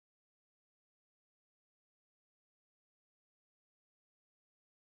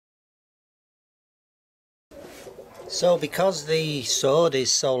So because the sword is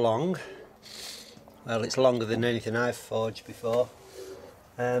so long, well, it's longer than anything I've forged before,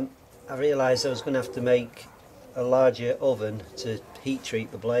 I realised I was going to have to make a larger oven to heat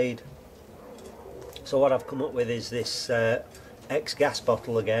treat the blade. So what I've come up with is this ex-gas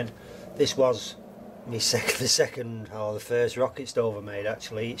bottle again. This was the first rocket stove I made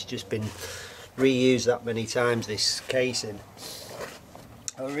actually. It's just been reused that many times, this casing.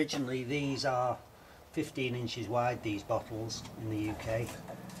 Originally these are 15 inches wide, these bottles, in the UK.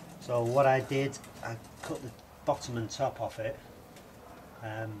 So what I did, I cut the bottom and top off it,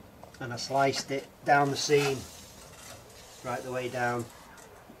 and I sliced it down the seam right the way down,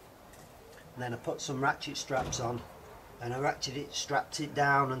 and then I put some ratchet straps on and I strapped it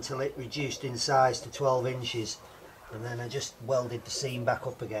down until it reduced in size to 12 inches, and then I just welded the seam back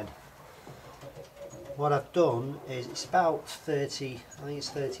up again. What I've done is it's about 30, I think it's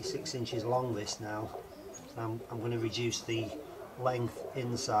 36 inches long this now. So I'm going to reduce the length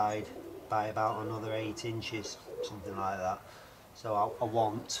inside by about another 8 inches, something like that. So I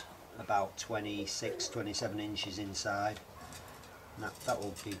want about 26, 27 inches inside. And that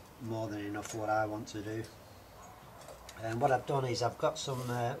will be more than enough for what I want to do. And what I've done is I've got some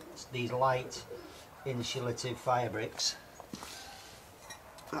these light insulative fire bricks.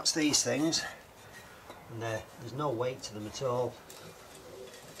 That's these things. And there's no weight to them at all,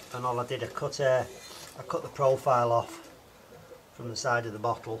 and all I did, I cut the profile off from the side of the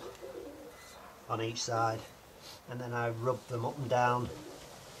bottle on each side, and then I rubbed them up and down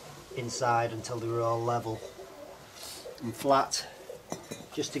inside until they were all level and flat,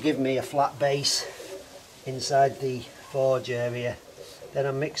 just to give me a flat base inside the forge area. Then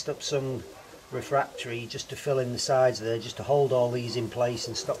I mixed up some refractory just to fill in the sides there, just to hold all these in place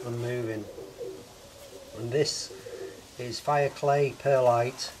and stop them moving. And this is fire clay,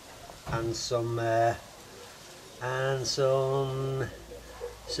 perlite, and some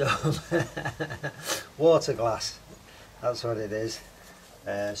water glass. That's what it is.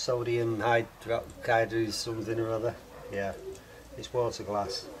 Sodium hydroxide something or other. Yeah, it's water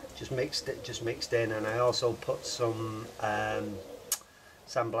glass. Just mixed in, and I also put some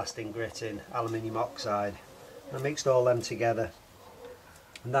sandblasting grit in, aluminium oxide. I mixed all them together,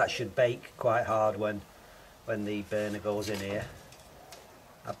 and that should bake quite hard when the burner goes in here.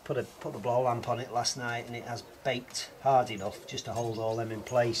 I put the blow lamp on it last night, and it has baked hard enough just to hold all them in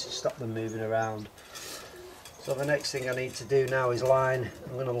place, stop them moving around. So the next thing I need to do now is I'm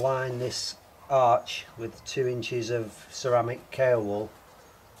going to line this arch with 2 inches of ceramic kaol wool.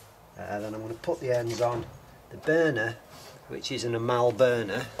 Then I'm going to put the ends on. The burner, which is an Amal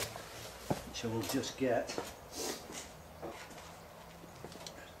burner, which I will just get.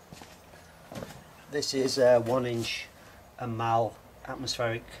 This is a 1-inch Amal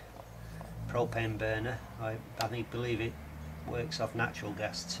atmospheric propane burner. I believe it works off natural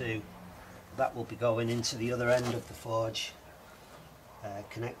gas too. That will be going into the other end of the forge,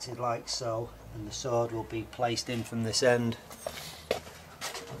 connected like so, and the sword will be placed in from this end.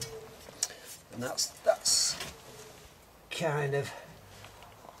 And that's kind of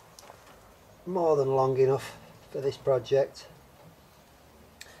more than long enough for this project.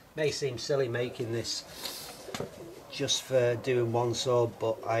 May seem silly making this just for doing one sword,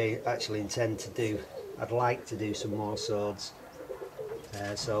 but I actually I'd like to do some more swords.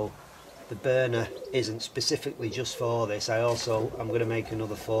 So the burner isn't specifically just for this. I'm going to make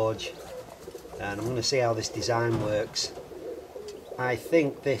another forge, and I'm going to see how this design works. I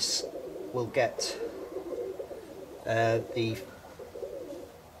think this will get the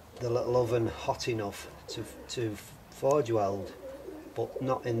little oven hot enough to forge weld, but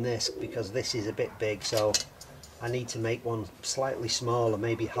not in this, because this is a bit big, so I need to make one slightly smaller,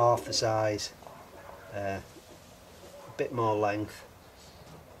 maybe half the size, a bit more length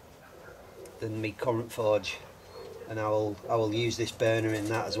than my current forge, and I will use this burner in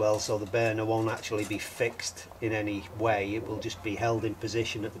that as well, so the burner won't actually be fixed in any way. It will just be held in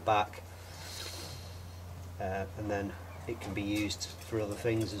position at the back, and then it can be used for other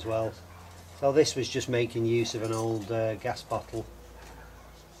things as well. So this was just making use of an old gas bottle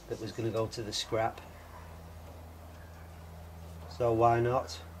that was going to go to the scrap, so why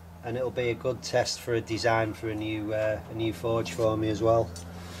not? And it'll be a good test for a design for a new forge for me as well.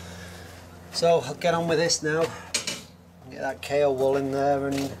 So I'll get on with this now, get that kaol wool in there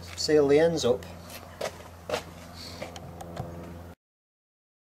and seal the ends up.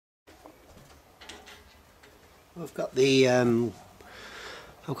 I've got the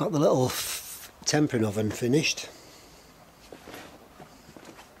little tempering oven finished.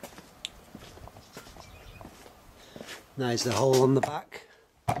 There's the hole on the back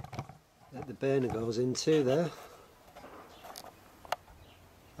that the burner goes into there.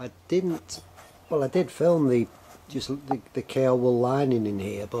 I didn't, well I did film the kale wool lining in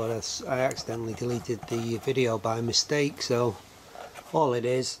here, but I accidentally deleted the video by mistake. So all it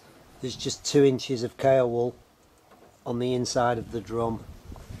is, there's just 2 inches of kale wool on the inside of the drum,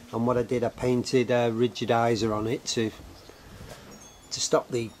 and what I did, I painted a rigidizer on it to stop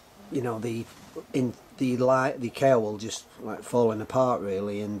the, you know, the kale wool just like falling apart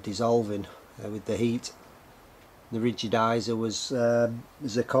really and dissolving with the heat. The rigidizer was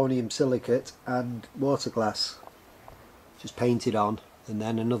zirconium silicate and water glass, just painted on, and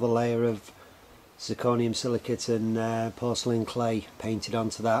then another layer of zirconium silicate and porcelain clay painted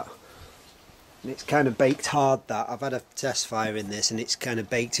onto that. And it's kind of baked hard. That I've had a test fire in this and it's kind of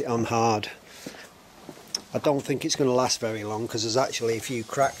baked it on hard. I don't think it's going to last very long because there's actually a few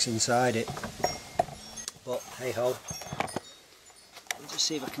cracks inside it, but hey ho. I'll just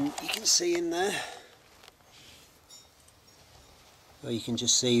see if you can see in there. Or you can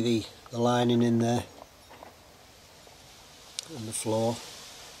just see the lining in there on the floor,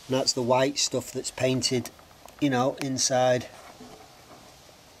 and that's the white stuff that's painted, you know, inside.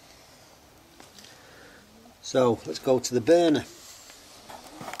 So let's go to the burner.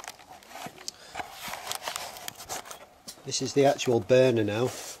 This is the actual burner now,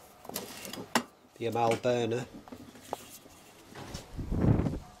 the Amal burner,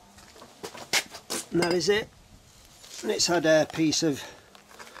 and that is it. And it's had a piece of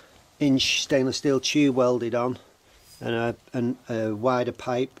inch stainless steel tube welded on, and a wider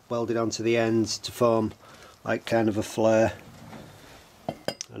pipe welded onto the ends to form like kind of a flare.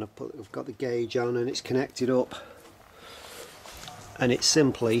 And I've got the gauge on and it's connected up, and it's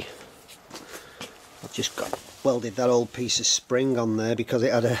simply, I've just welded that old piece of spring on there because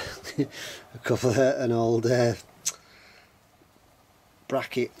it had an old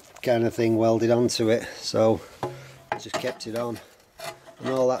bracket kind of thing welded onto it, so I just kept it on. And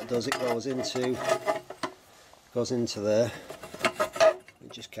all that does, it goes into there,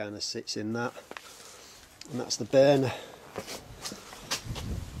 it just kind of sits in that, and that's the burner.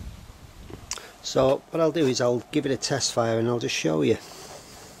 So what I'll do is I'll give it a test fire and I'll just show you.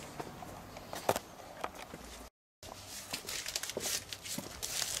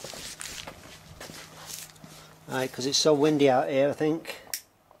 Right, because it's so windy out here, I think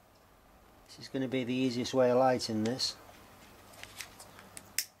this is going to be the easiest way of lighting this.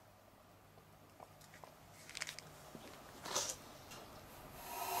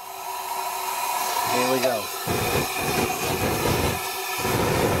 Here we go.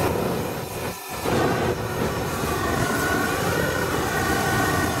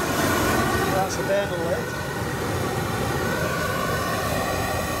 That's the burner lit.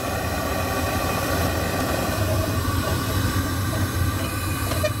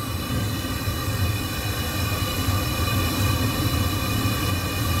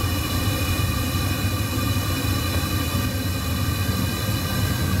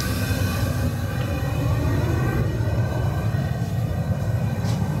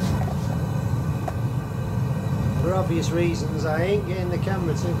 For obvious reasons, I ain't getting the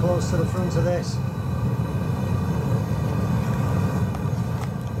camera too close to the front of this.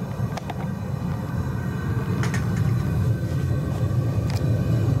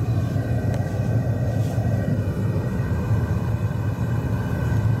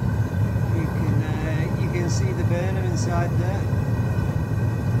 You can see the burner inside there.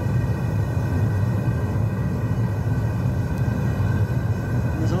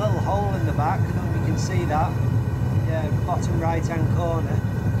 And there's a little hole in the back, I don't know if you can see that. Bottom right hand corner,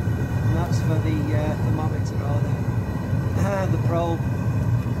 and that's for the thermometer or the probe,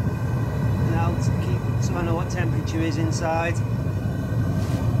 now to keep, so I know what temperature is inside. So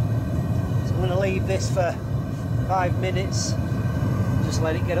I'm going to leave this for 5 minutes, just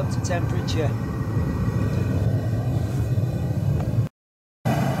let it get up to temperature.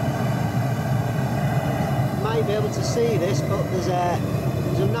 You might be able to see this, but there's a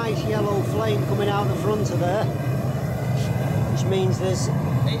nice yellow flame coming out the front of there, which means it's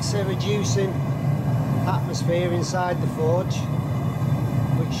a reducing atmosphere inside the forge,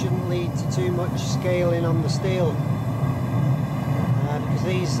 which shouldn't lead to too much scaling on the steel, because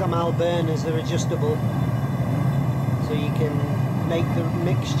these Amal burners are adjustable, so you can make the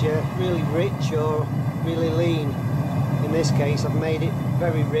mixture really rich or really lean. In this case I've made it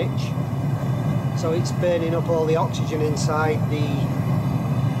very rich, so it's burning up all the oxygen inside the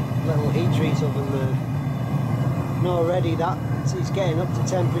little heat treat oven there. And already that it's getting up to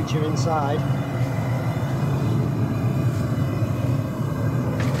temperature inside.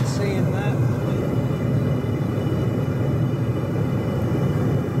 You can see in there.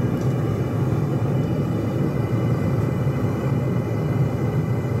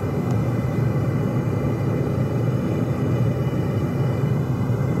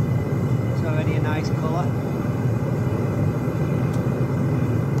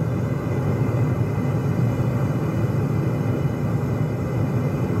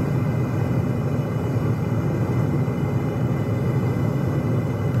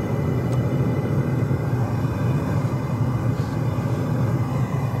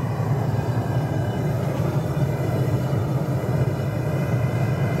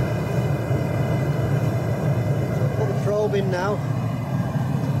 in now.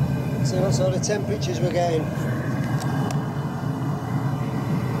 See what sort of temperatures we're getting.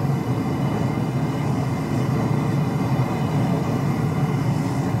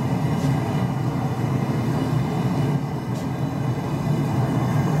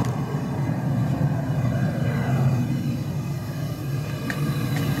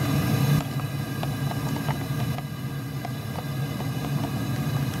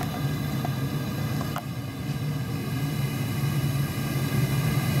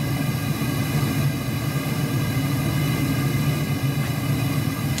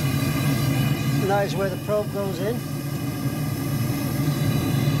 That is where the probe goes in.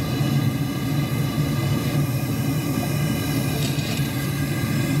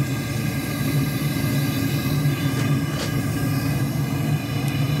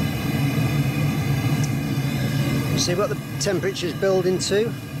 You see what the temperature is building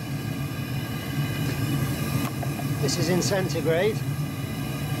to. This is in centigrade.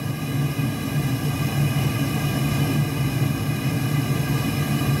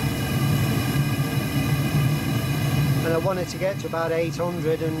 And I wanted to get to about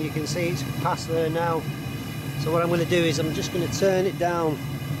 800, and you can see it's past there now. So what I'm going to do is I'm just going to turn it down,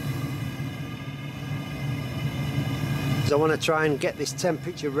 because I want to try and get this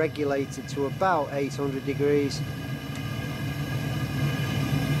temperature regulated to about 800 degrees.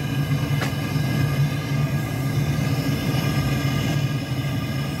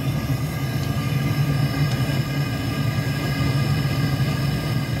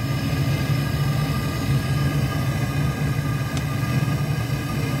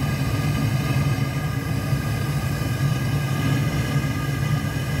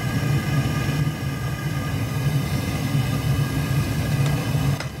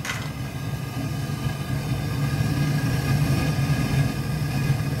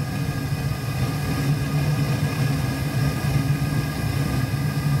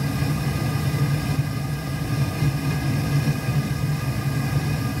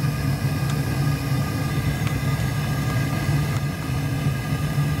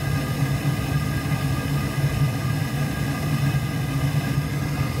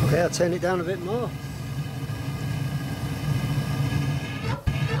 Okay, I'll turn it down a bit more.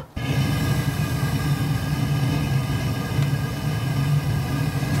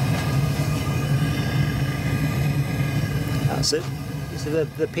 That's it. So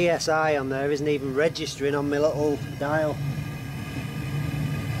the PSI on there isn't even registering on my little dial.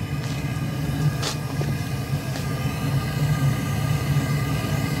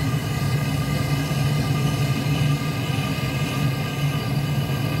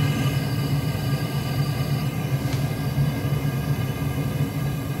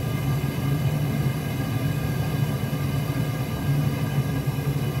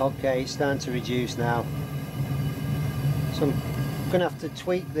 Okay, it's starting to reduce now. So I'm going to have to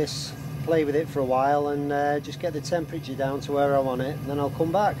tweak this, play with it for a while, and just get the temperature down to where I want it, and then I'll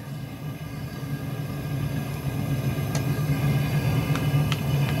come back.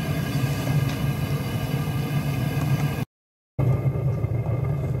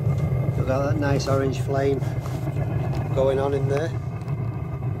 We've got that nice orange flame going on in there.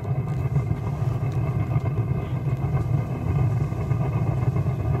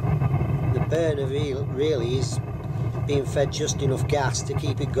 Burner really is being fed just enough gas to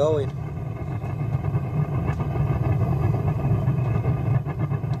keep it going.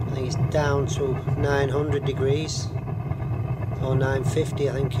 I think it's down to 900 degrees, or 950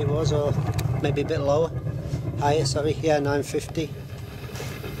 I think it was, or maybe a bit lower, higher, sorry, yeah, 950.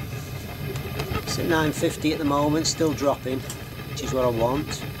 It's at 950 at the moment, still dropping, which is what I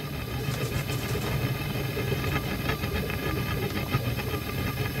want.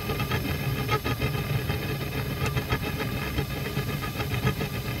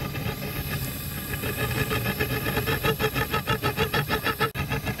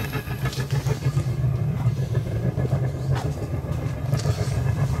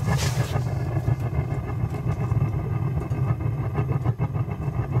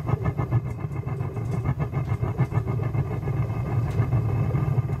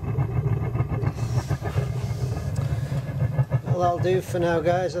 Well, that'll do for now,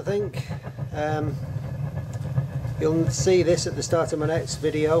 guys, I think. You'll see this at the start of my next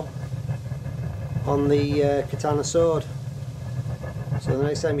video on the katana sword. So the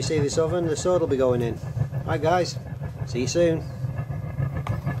next time you see this oven, the sword will be going in. Right guys, see you soon.